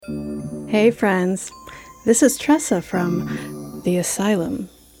Hey friends, this is Tressa from The Asylum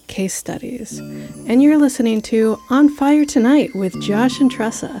Case Studies, and you're listening to On Fire Tonight with Josh and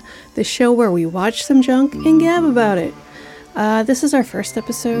Tressa, the show where we watch some junk and gab about it. This is our first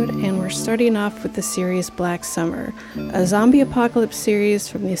episode, and we're starting off with the series Black Summer, a zombie apocalypse series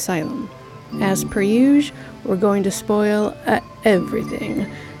from The Asylum. As per usual, we're going to spoil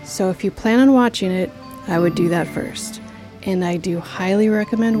everything, so if you plan on watching it, I would do that first. And I do highly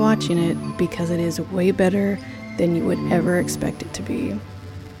recommend watching it because it is way better than you would ever expect it to be.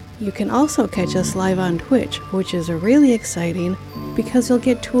 You can also catch us live on Twitch, which is really exciting because you'll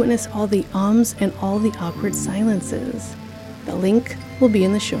get to witness all the ums and all the awkward silences. The link will be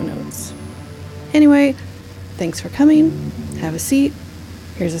in the show notes. Anyway, thanks for coming. Have a seat.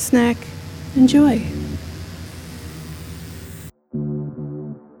 Here's a snack. Enjoy.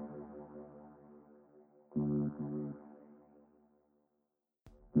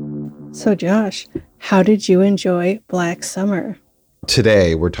 So Josh, how did you enjoy Black Summer?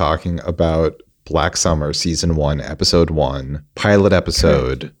 Today we're talking about Black Summer Season 1, Episode 1, pilot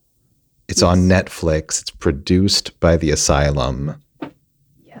episode. Correct. It's on Netflix. It's produced by The Asylum.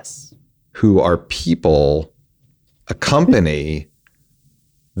 Yes. Who are people, a company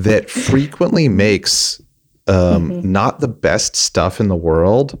that frequently makes not the best stuff in the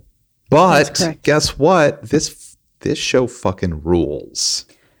world. But guess what? This show fucking rules.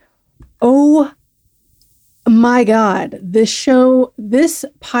 Oh my God. This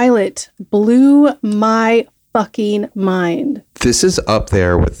pilot blew my fucking mind. This is up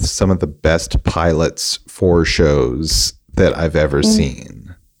there with some of the best pilots for shows that I've ever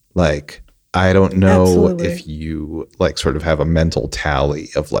seen. Like, I don't know Absolutely. If you like sort of have a mental tally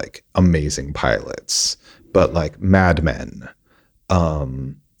of like amazing pilots, but like Mad Men,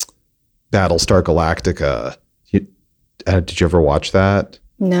 Battlestar Galactica. Did you ever watch that?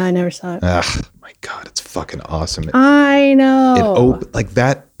 No, I never saw it. Ah, my God, it's fucking awesome. I know. Like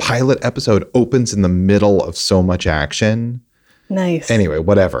that pilot episode opens in the middle of so much action. Nice. Anyway,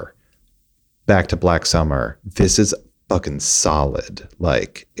 whatever. Back to Black Summer. This is fucking solid.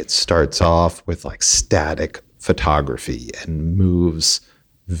 Like, it starts off with like static photography and moves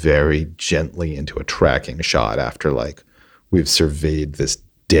very gently into a tracking shot after like we've surveyed this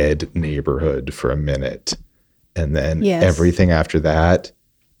dead neighborhood for a minute. And then everything after that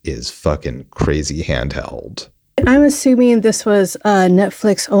is fucking crazy handheld. I'm assuming this was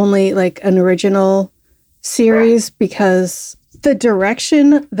Netflix only, like an original series, because the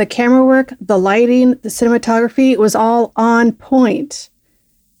direction, the camera work, the lighting, the cinematography was all on point.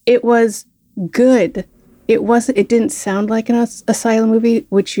 It was good. It didn't sound like an asylum movie,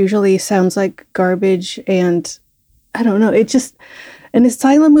 which usually sounds like garbage, and I don't know. An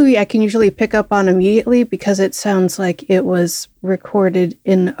asylum movie I can usually pick up on immediately because it sounds like it was recorded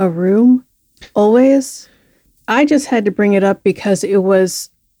in a room always. I just had to bring it up because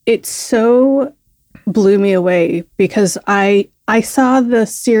it so blew me away because I saw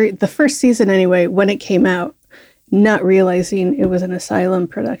the first season anyway, when it came out, not realizing it was an asylum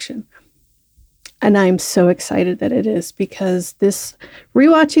production. And I'm so excited that it is because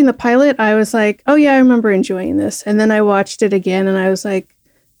rewatching the pilot, I was like, oh yeah, I remember enjoying this. And then I watched it again and I was like,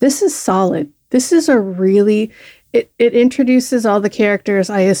 this is solid. This is it introduces all the characters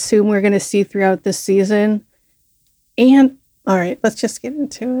I assume we're going to see throughout this season. And all right, let's just get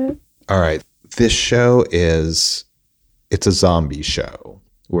into it. All right. This show it's a zombie show.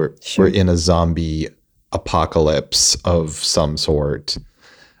 We're in a zombie apocalypse of some sort.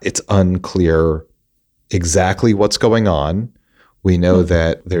 It's unclear exactly what's going on. We know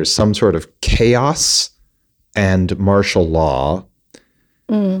that there's some sort of chaos and martial law.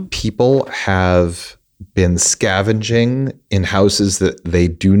 People have been scavenging in houses that they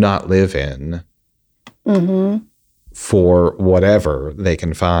do not live in for whatever they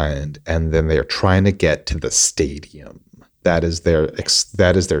can find. And then they're trying to get to the stadium. That is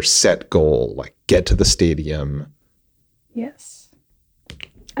their set goal. Like, get to the stadium. Yes.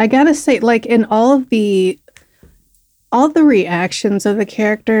 I gotta say, like, in all the reactions of the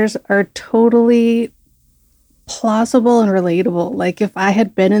characters are totally plausible and relatable. Like, if I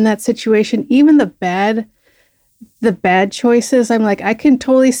had been in that situation, even the bad choices, I'm like, I can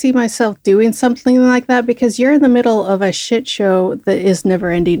totally see myself doing something like that because you're in the middle of a shit show that is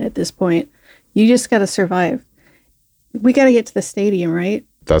never ending at this point. You just gotta survive. We gotta get to the stadium, right?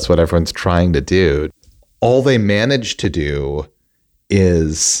 That's what everyone's trying to do. All they manage to do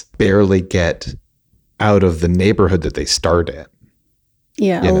is barely get out of the neighborhood that they start in.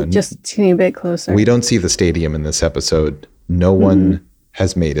 Yeah, just a teeny bit closer. We don't see the stadium in this episode. No one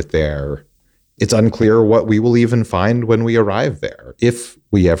has made it there. It's unclear what we will even find when we arrive there, if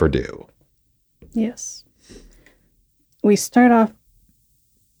we ever do. Yes. We start off,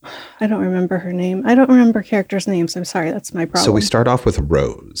 I don't remember her name. I don't remember characters' names. I'm sorry. That's my problem. So we start off with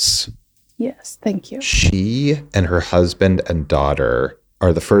Rose. Yes. Thank you. She and her husband and daughter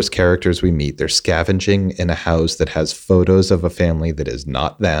are the first characters we meet. They're scavenging in a house that has photos of a family that is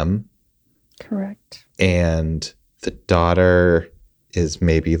not them. Correct. And the daughter is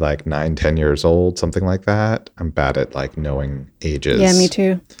maybe like 9-10 years old, something like that. I'm bad at like knowing ages. Yeah, me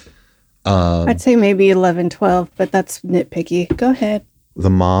too. I'd say maybe 11, 12, but that's nitpicky. Go ahead. The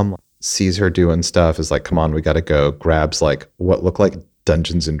mom sees her doing stuff, is like, come on, we got to go. Grabs like what look like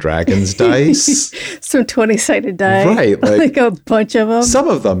Dungeons and Dragons dice. Some 20-sided die. Right. Like a bunch of them. Some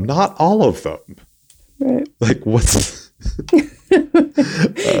of them, not all of them. Right. Like what's...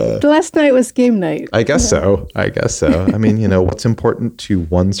 Last night was game night. I guess so. I mean, you know, what's important to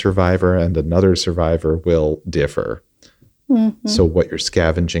one survivor and another survivor will differ. Mm-hmm. So what you're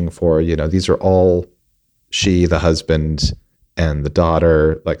scavenging for, you know, these are all she, the husband, and the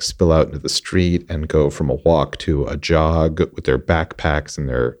daughter like spill out into the street and go from a walk to a jog with their backpacks, and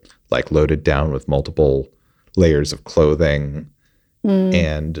they're like loaded down with multiple layers of clothing.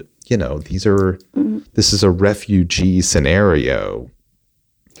 And, you know, this is a refugee scenario.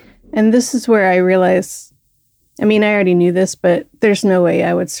 And this is where I realize, I mean, I already knew this, but there's no way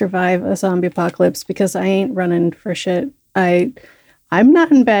I would survive a zombie apocalypse because I ain't running for shit. I'm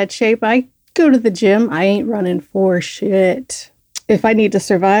not in bad shape. I go to the gym. I ain't running for shit. If I need to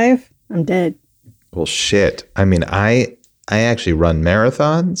survive, I'm dead. Well, shit. I mean, I actually run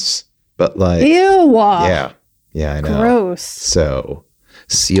marathons, but like... Ew. Yeah, I know. Gross. So,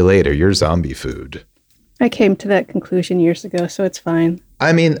 see you later. You're zombie food. I came to that conclusion years ago, so it's fine.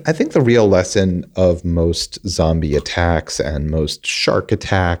 I mean, I think the real lesson of most zombie attacks and most shark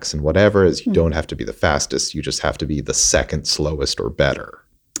attacks and whatever is you don't have to be the fastest. You just have to be the second slowest or better.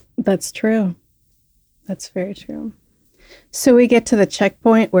 That's true. That's very true. So we get to the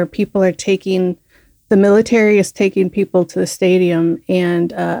checkpoint where the military is taking people to the stadium,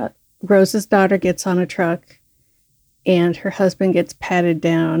 and Rose's daughter gets on a truck and her husband gets patted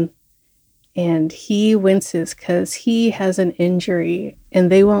down, and he winces because he has an injury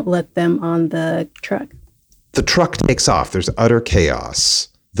and they won't let them on the truck. The truck takes off. There's utter chaos.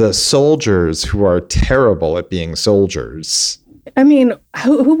 The soldiers, who are terrible at being soldiers. I mean,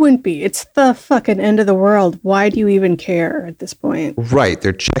 who wouldn't be? It's the fucking end of the world. Why do you even care at this point? Right.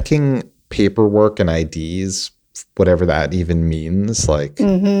 They're checking paperwork and IDs, whatever that even means. Like,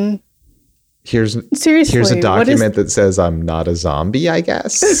 here's a document that says I'm not a zombie, I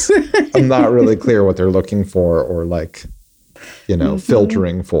guess. I'm not really clear what they're looking for or like, you know,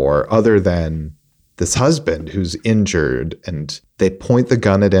 filtering for, other than this husband who's injured, and they point the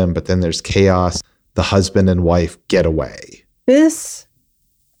gun at him, but then there's chaos. The husband and wife get away. This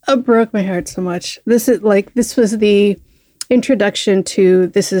broke my heart so much. This was the introduction to,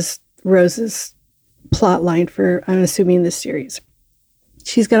 this is Rose's plot line for, I'm assuming, this series.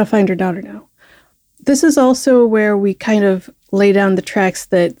 She's got to find her daughter now. This is also where we kind of lay down the tracks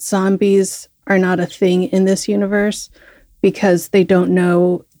that zombies are not a thing in this universe, because they don't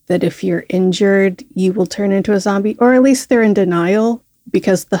know that if you're injured, you will turn into a zombie, or at least they're in denial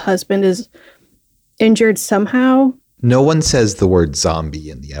because the husband is injured somehow. No one says the word zombie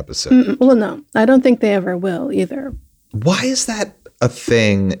in the episode. Well, no, I don't think they ever will either. Why is that a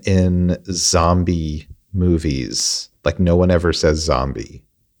thing in zombie movies? Like, no one ever says zombie.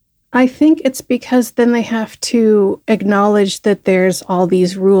 I think it's because then they have to acknowledge that there's all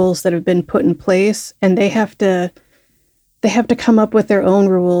these rules that have been put in place, and they have to come up with their own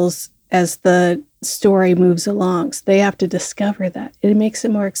rules as the story moves along. So they have to discover that. It makes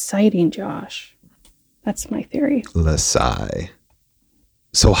it more exciting, Josh. That's my theory. Lasai.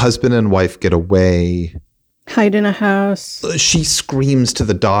 So husband and wife get away. Hide in a house. She screams to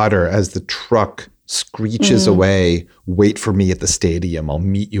the daughter as the truck screeches away, wait for me at the stadium. I'll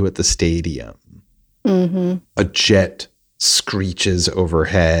meet you at the stadium. A jet screeches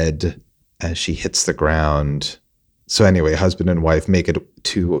overhead as she hits the ground. So anyway, husband and wife make it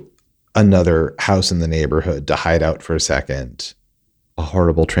to another house in the neighborhood to hide out for a second. A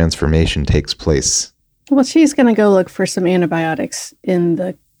horrible transformation takes place. Well, she's going to go look for some antibiotics in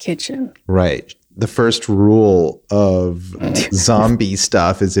the kitchen. Right. The first rule of zombie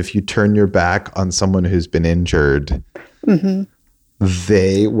stuff is if you turn your back on someone who's been injured,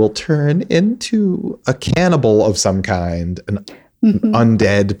 they will turn into a cannibal of some kind, an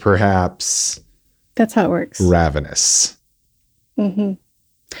undead perhaps. That's how it works. Ravenous.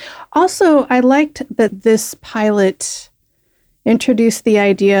 Also, I liked that this pilot introduced the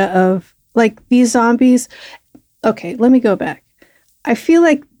idea of, like, these zombies. Okay, let me go back. I feel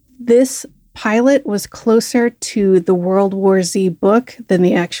like this pilot was closer to the World War Z book than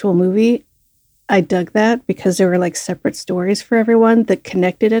the actual movie. I dug that because there were like separate stories for everyone that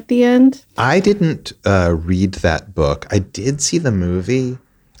connected at the end. I didn't read that book. I did see the movie.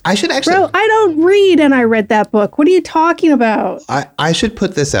 I should actually... Bro, I don't read and I read that book. What are you talking about? I should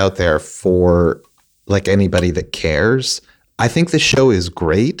put this out there for like anybody that cares. I think the show is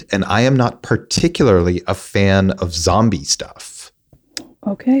great, and I am not particularly a fan of zombie stuff.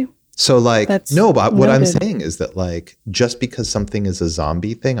 Okay. So like, That's no, but what I'm noted. saying is that like, just because something is a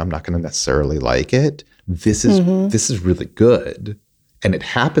zombie thing, I'm not going to necessarily like it. This is really good. And it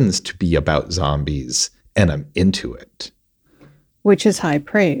happens to be about zombies, and I'm into it. Which is high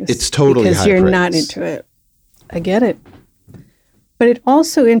praise. It's totally because high you're praise. not into it. I get it. But it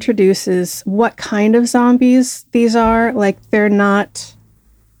also introduces what kind of zombies these are. Like, they're not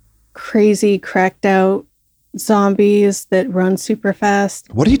crazy, cracked out zombies that run super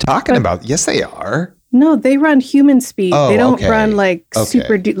fast. What are you talking about? Yes, they are. No, they run human speed. Oh, they don't okay. run like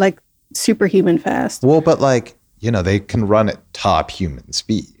Okay. superhuman fast. Well, but like, they can run at top human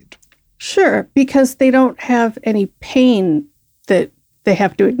speed. Sure, because they don't have any pain that they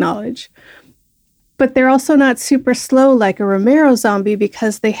have to acknowledge. But they're also not super slow like a Romero zombie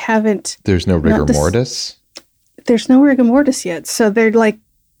because they haven't... There's no rigor mortis? There's no rigor mortis yet. So they're like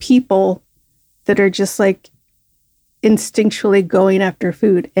people that are just like instinctually going after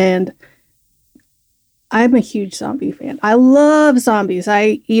food. And I'm a huge zombie fan. I love zombies.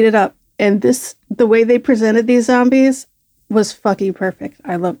 I eat it up. And the way they presented these zombies was fucking perfect.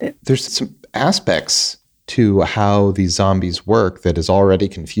 I loved it. There's some aspects to how these zombies work that is already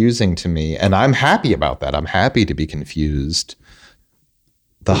confusing to me. And I'm happy about that. I'm happy to be confused.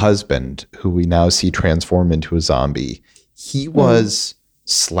 The husband, who we now see transform into a zombie, he was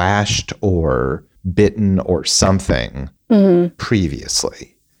slashed or bitten or something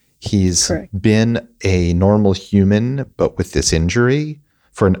previously. He's been a normal human, but with this injury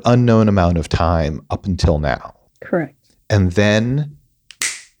for an unknown amount of time up until now. Correct. And then,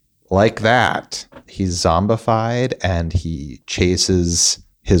 like that, he's zombified and he chases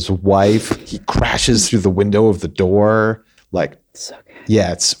his wife. He crashes through the window of the door. Like, So good.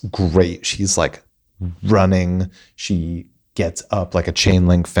 yeah, it's great. She's like running. She gets up like a chain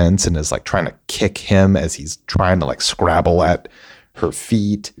link fence and is like trying to kick him as he's trying to like scrabble at her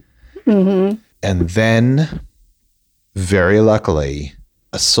feet. And then, very luckily,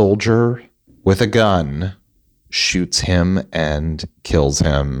 a soldier with a gun shoots him and kills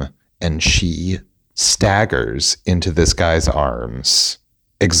him. And she staggers into this guy's arms,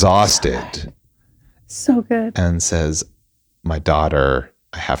 exhausted. So good. And says, "My daughter,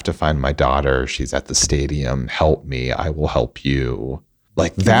 I have to find my daughter. She's at the stadium. Help me. I will help you."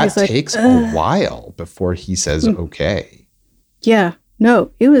 Like, that like, takes a while before he says, okay. Yeah.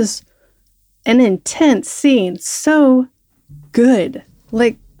 No, it was an intense scene. So good.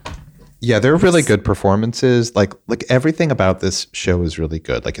 Like, Yeah, they're really good performances. Like everything about this show is really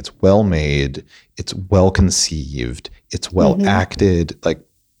good. Like, it's well made, it's well conceived, it's well acted, like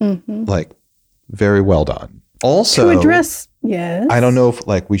very well done. Also, to address, yes. I don't know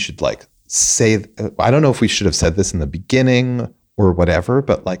if we should say, I don't know if we should have said this in the beginning or whatever,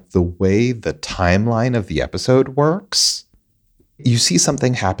 but like the way the timeline of the episode works, you see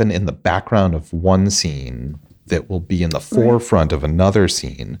something happen in the background of one scene that will be in the forefront of another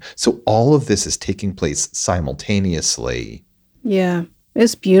scene. So all of this is taking place simultaneously. Yeah,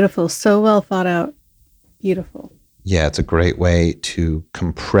 it's beautiful. So well thought out. Beautiful. Yeah, it's a great way to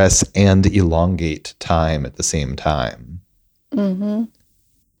compress and elongate time at the same time.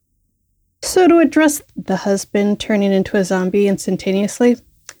 So to address the husband turning into a zombie instantaneously,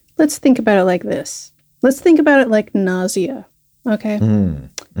 let's think about it like this. Let's think about it like nausea. Okay?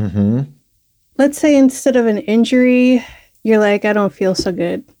 Let's say instead of an injury, you're like, I don't feel so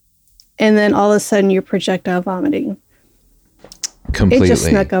good. And then all of a sudden you're projectile vomiting. Completely. It just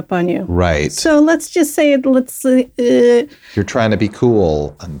snuck up on you. Right. So let's just say, You're trying to be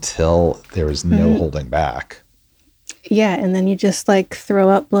cool until there is no holding back. yeah, and then you just like throw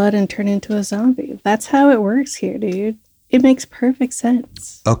up blood and turn into a zombie. That's how it works here, dude. It makes perfect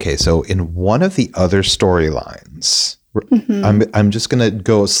sense. Okay, so in one of the other storylines, I'm just going to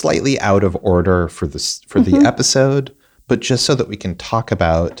go slightly out of order for the episode, but just so that we can talk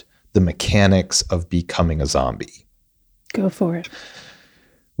about the mechanics of becoming a zombie. Go for it.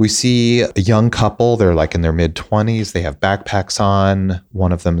 We see a young couple. They're like in their mid-20s. They have backpacks on.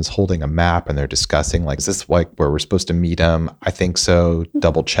 One of them is holding a map and they're discussing, like, is this like where we're supposed to meet him? I think so.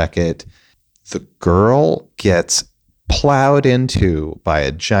 Double check it. The girl gets plowed into by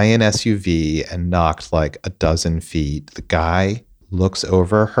a giant SUV and knocked like a dozen feet. The guy looks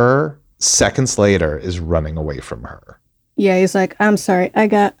over her. seconds later is running away from her. Yeah, he's like, I'm sorry, I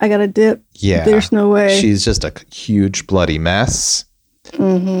got a dip. Yeah. There's no way. She's just a huge bloody mess.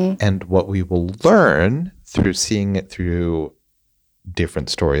 Mm-hmm. And what we will learn through seeing it through different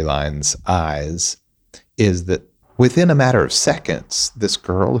storylines' eyes is that within a matter of seconds, this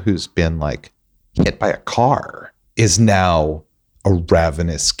girl who's been like hit by a car is now a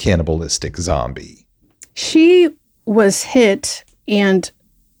ravenous, cannibalistic zombie. She was hit and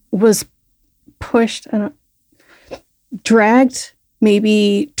was pushed, dragged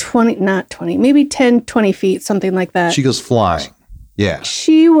maybe 10, 20 feet, something like that. She goes flying. Yeah.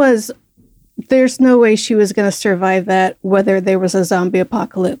 There's no way she was going to survive that, whether there was a zombie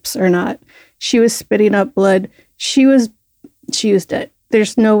apocalypse or not. She was spitting up blood. She was dead.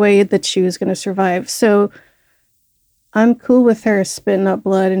 There's no way that she was going to survive. So I'm cool with her spitting up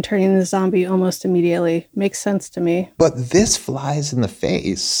blood and turning into a zombie almost immediately. Makes sense to me. But this flies in the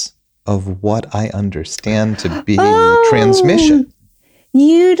face of what I understand to be transmission.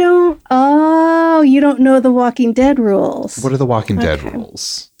 You don't know the Walking Dead rules. What are the Walking Dead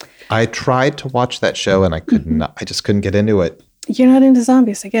rules? I tried to watch that show and I just couldn't get into it. You're not into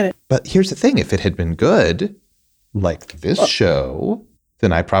zombies, I get it. But here's the thing, if it had been good, like this show,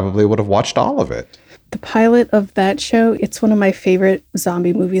 then I probably would have watched all of it. The pilot of that show, it's one of my favorite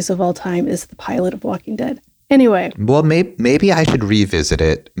zombie movies of all time, is the pilot of Walking Dead. Anyway. Well, maybe I should revisit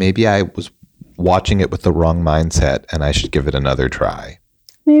it. Maybe I was watching it with the wrong mindset and I should give it another try.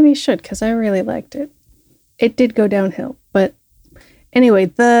 Maybe you should, because I really liked it. It did go downhill, but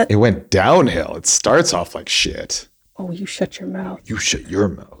anyway, it went downhill. It starts off like shit. Oh, you shut your mouth. You shut your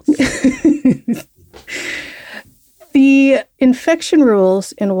mouth. The infection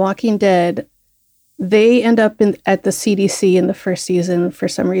rules in Walking Dead, they end up at the CDC in the first season for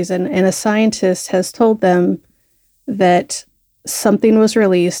some reason, and a scientist has told them that something was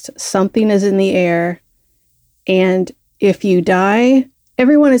released, something is in the air, and if you die,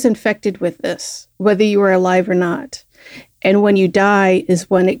 everyone is infected with this, whether you are alive or not. And when you die is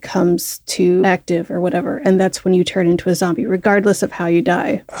when it comes to active or whatever, and that's when you turn into a zombie, regardless of how you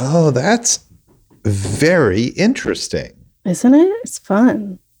die. Oh, that's very interesting. Isn't it? It's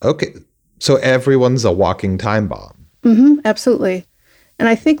fun. Okay. So everyone's a walking time bomb. Mm-hmm, absolutely. And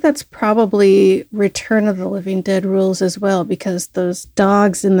I think that's probably Return of the Living Dead rules as well, because those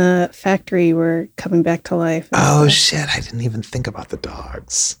dogs in the factory were coming back to life. Oh, shit. I didn't even think about the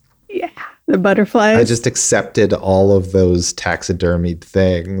dogs. Yeah. The butterflies. I just accepted all of those taxidermied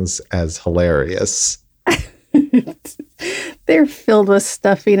things as hilarious. They're filled with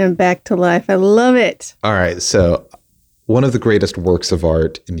stuffing and back to life. I love it. All right. So one of the greatest works of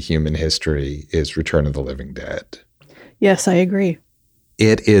art in human history is Return of the Living Dead. Yes, I agree.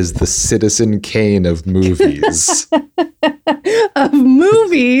 It is the Citizen Kane of movies. Of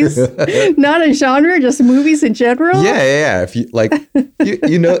movies? Not a genre, just movies in general? Yeah. If you like,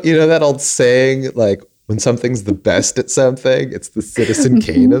 you know that old saying, like, when something's the best at something, it's the Citizen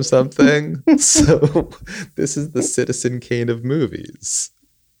Kane of something. So this is the Citizen Kane of movies.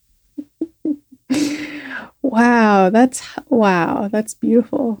 Wow, that's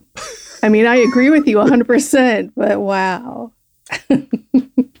beautiful. I mean, I agree with you 100%, but wow.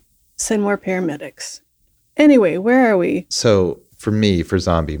 Send more paramedics. Anyway, where are we? So for me, for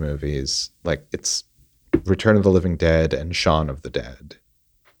zombie movies, like it's Return of the Living Dead and Shaun of the Dead.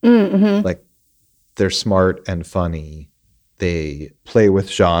 Mm-hmm. Like they're smart and funny. They play with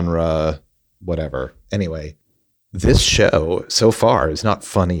genre, whatever. Anyway, this show so far is not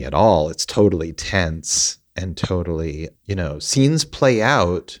funny at all. It's totally tense and totally, scenes play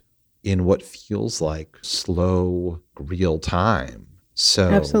out in what feels like slow, real time. So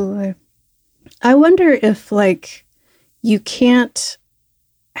absolutely. I wonder if you can't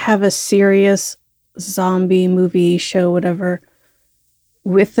have a serious zombie movie, show, whatever,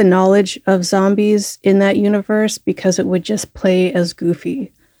 with the knowledge of zombies in that universe, because it would just play as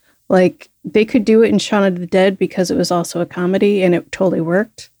goofy. Like they could do it in Shaun of the Dead because it was also a comedy and it totally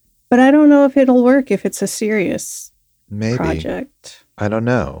worked. But I don't know if it'll work if it's a serious project. I don't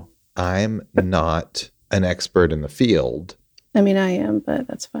know. I'm not an expert in the field. I mean, I am, but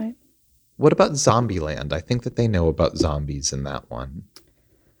that's fine. What about Zombieland? I think that they know about zombies in that one.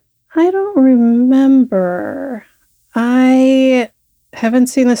 I don't remember. I haven't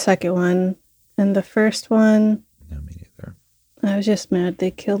seen the second one. And the first one... No, me neither. I was just mad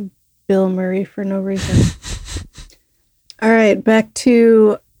they killed Bill Murray for no reason. All right, back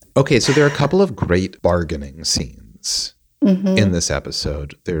to... Okay, so there are a couple of great bargaining scenes in this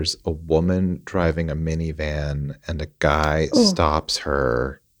episode. There's a woman driving a minivan and a guy stops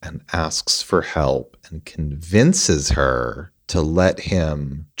her and asks for help and convinces her to let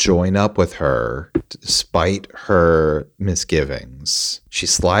him join up with her despite her misgivings. She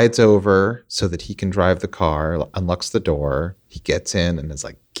slides over so that he can drive the car, unlocks the door. He gets in and is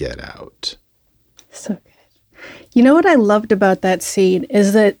like, get out. So good. You know what I loved about that scene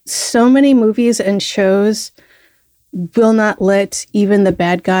is that so many movies and shows will not let even the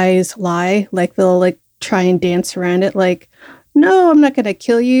bad guys lie. Like they'll like try and dance around it. Like, no, I'm not going to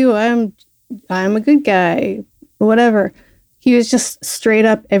kill you. I'm a good guy. Whatever. He was just straight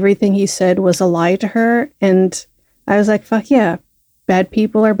up. Everything he said was a lie to her. And I was like, fuck yeah. Bad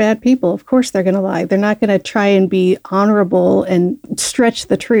people are bad people. Of course they're going to lie. They're not going to try and be honorable and stretch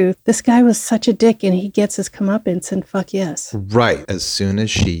the truth. This guy was such a dick and he gets his comeuppance and fuck yes. Right. As soon as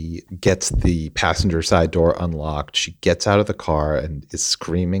she gets the passenger side door unlocked, she gets out of the car and is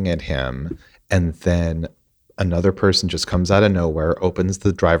screaming at him. And then another person just comes out of nowhere, opens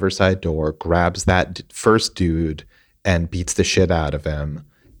the driver's side door, grabs that first dude and beats the shit out of him.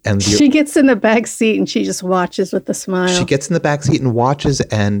 And she gets in the back seat and she just watches with a smile. She gets in the back seat and watches.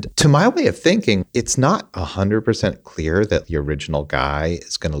 And to my way of thinking, it's not 100% clear that the original guy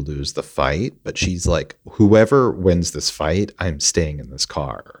is going to lose the fight. But she's like, whoever wins this fight, I'm staying in this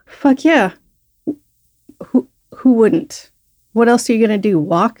car. Fuck yeah. Who wouldn't? What else are you going to do?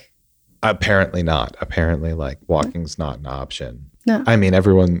 Walk? Apparently not. Apparently, like, walking's not an option. No. I mean,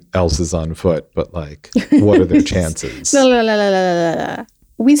 everyone else is on foot, but like, what are their chances? La.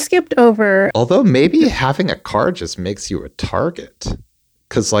 We skipped over. Although maybe having a car just makes you a target.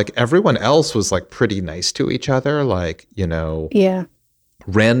 Because like everyone else was like pretty nice to each other. Like, you know, yeah,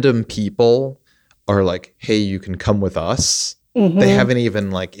 random people are like, hey, you can come with us. Mm-hmm. They haven't even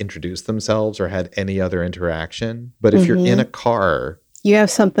like introduced themselves or had any other interaction. But if you're in a car, you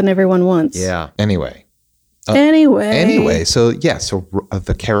have something everyone wants. Yeah. Anyway. So yeah. So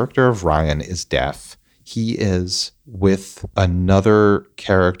the character of Ryan is deaf. He is with another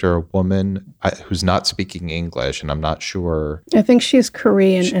character, a woman who's not speaking English, and I'm not sure. I think she's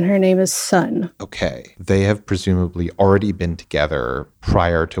Korean, and her name is Sun. Okay. They have presumably already been together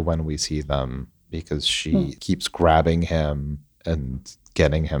prior to when we see them because she keeps grabbing him and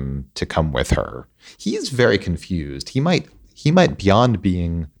getting him to come with her. He is very confused. He might, beyond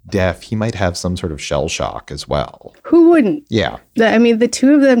being deaf, he might have some sort of shell shock as well. Who wouldn't? Yeah. I mean, the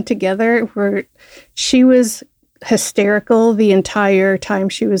two of them together she was hysterical the entire time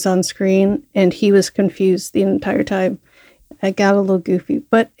she was on screen, and he was confused the entire time. I got a little goofy,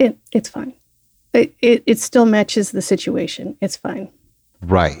 but it's fine. It still matches the situation. It's fine.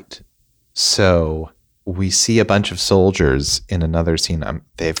 Right. So we see a bunch of soldiers in another scene.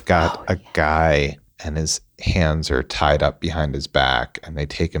 They've got a guy and his hands are tied up behind his back, and they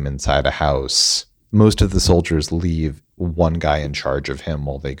take him inside a house. Most of the soldiers leave one guy in charge of him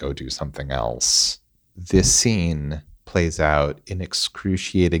while they go do something else. This scene plays out in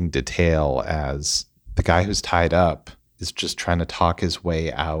excruciating detail as the guy who's tied up is just trying to talk his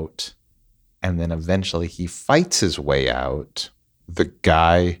way out, and then eventually he fights his way out. The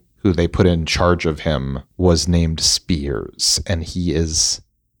guy who they put in charge of him was named Spears, and he is...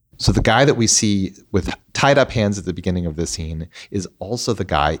 So the guy that we see with tied up hands at the beginning of this scene is also the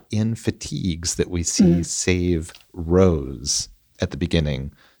guy in fatigues that we see save Rose at the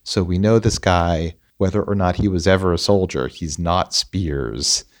beginning. So we know this guy, whether or not he was ever a soldier, he's not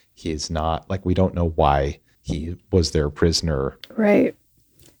Spears. He's not, like, we don't know why he was their prisoner. Right.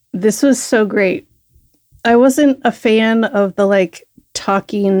 This was so great. I wasn't a fan of the, like,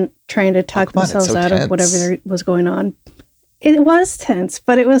 trying to talk themselves out of whatever was going on. It was tense,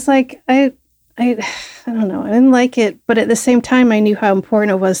 but it was like, I don't know. I didn't like it. But at the same time, I knew how important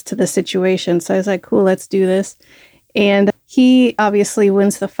it was to the situation. So I was like, cool, let's do this. And he obviously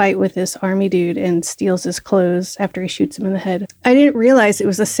wins the fight with this army dude and steals his clothes after he shoots him in the head. I didn't realize it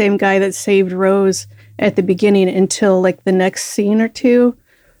was the same guy that saved Rose at the beginning until like the next scene or two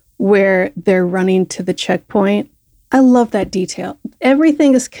where they're running to the checkpoint. I love that detail.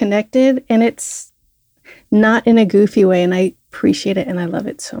 Everything is connected, and it's not in a goofy way, and I appreciate it, and I love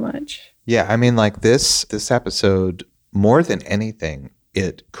it so much. Yeah, I mean, like this episode, more than anything,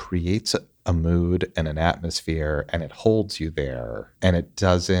 it creates a mood and an atmosphere, and it holds you there, and it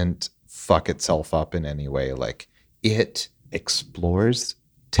doesn't fuck itself up in any way. Like, it explores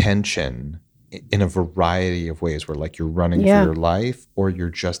tension in a variety of ways where, like, you're running for your life, or you're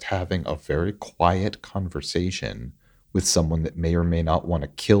just having a very quiet conversation with someone that may or may not want to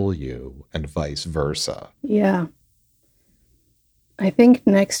kill you, and vice versa. Yeah. I think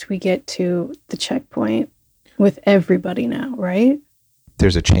next we get to the checkpoint with everybody now, right?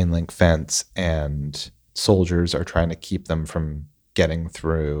 There's a chain link fence, and soldiers are trying to keep them from getting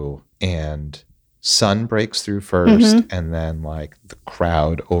through. And Sun breaks through first, and then like the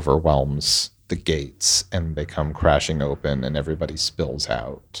crowd overwhelms the gates and they come crashing open and everybody spills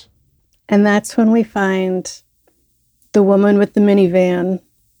out. And that's when we find the woman with the minivan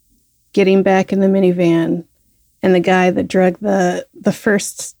getting back in the minivan, and the guy that drug the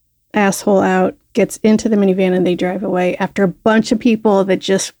first asshole out gets into the minivan and they drive away after a bunch of people that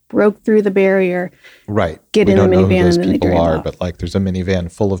just broke through the barrier. Right. Get in the minivan and then they drive off. But like there's a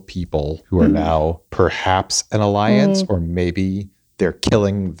minivan full of people who are now perhaps an alliance, or maybe they're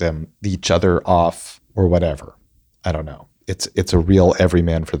killing each other off or whatever. I don't know. It's a real every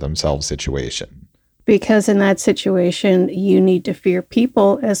man for themselves situation. Because in that situation, you need to fear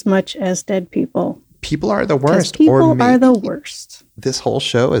people as much as dead people. People are the worst. People are the worst. This whole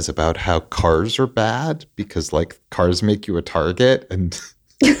show is about how cars are bad because, like, cars make you a target. And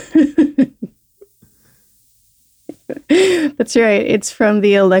that's right. It's from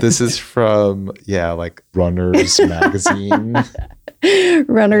the electric. This is from, like Runners magazine.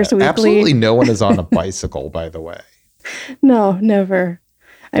 Runners Weekly. Absolutely no one is on a bicycle, by the way. No, never.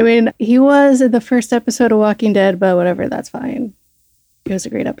 I mean, he was in the first episode of Walking Dead, but whatever, that's fine. It was a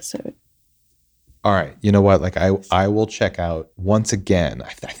great episode. All right. You know what? Like, I will check out once again. I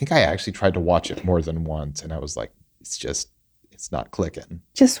think I actually tried to watch it more than once, and I was like, it's not clicking.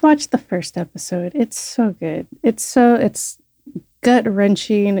 Just watch the first episode. It's so good. It's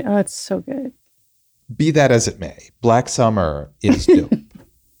gut-wrenching. Oh, it's so good. Be that as it may, Black Summer is dope.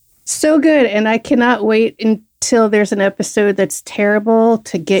 So good, and I cannot wait until there's an episode that's terrible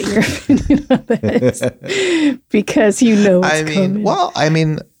to get your opinion on this, because you know it's coming. Well,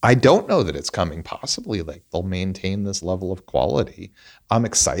 I don't know that it's coming. Possibly, like, they'll maintain this level of quality. I'm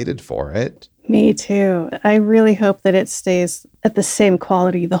excited for it. Me too. I really hope that it stays at the same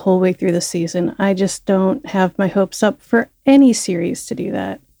quality the whole way through the season. I just don't have my hopes up for any series to do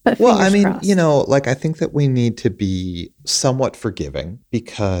that. But well, crossed. I think that we need to be somewhat forgiving,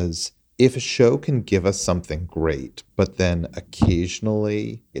 because if a show can give us something great, but then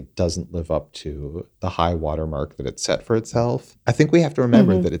occasionally it doesn't live up to the high watermark that it set for itself, I think we have to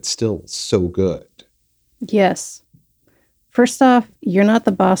remember that it's still so good. Yes. First off, you're not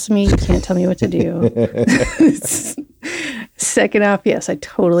the boss of me. You can't tell me what to do. Second off, yes, I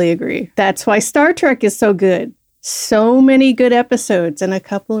totally agree. That's why Star Trek is so good. So many good episodes and a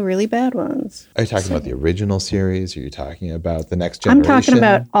couple of really bad ones. Are you talking about the original series? Or are you talking about the next generation? I'm talking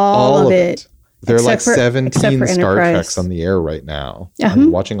about all of it. There are like 17 Star Treks on the air right now. Are you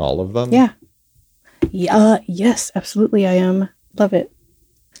watching all of them? Yeah. Yes, absolutely I am. Love it.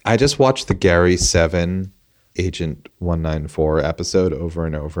 I just watched the Gary 7 Agent 194 episode over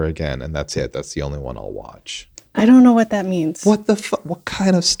and over again, and that's it. That's the only one I'll watch. I don't know what that means. What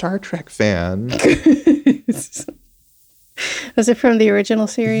kind of Star Trek fan? Was it from the original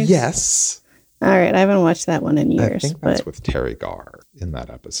series? Yes. All right. I haven't watched that one in years. I think that's with Terry Garr in that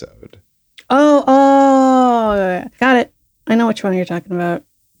episode. Oh, got it. I know which one you're talking about.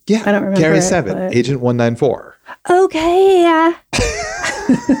 Yeah. I don't remember. Gary 7, but... Agent 194. Okay.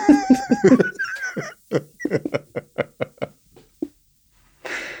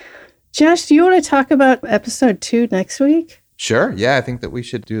 Josh, do you want to talk about episode 2 next week? Sure. Yeah, I think that we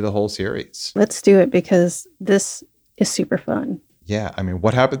should do the whole series. Let's do it, because this is super fun. Yeah. I mean,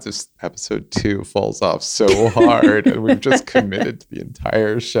 what happens if episode 2 falls off so hard and we've just committed to the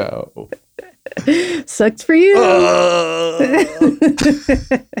entire show? Sucks for you.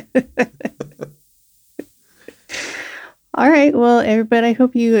 All right. Well, everybody, I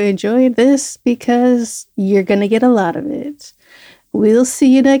hope you enjoyed this, because you're going to get a lot of it. We'll see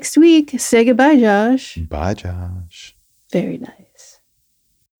you next week. Say goodbye, Josh. Bye, Josh. Very nice.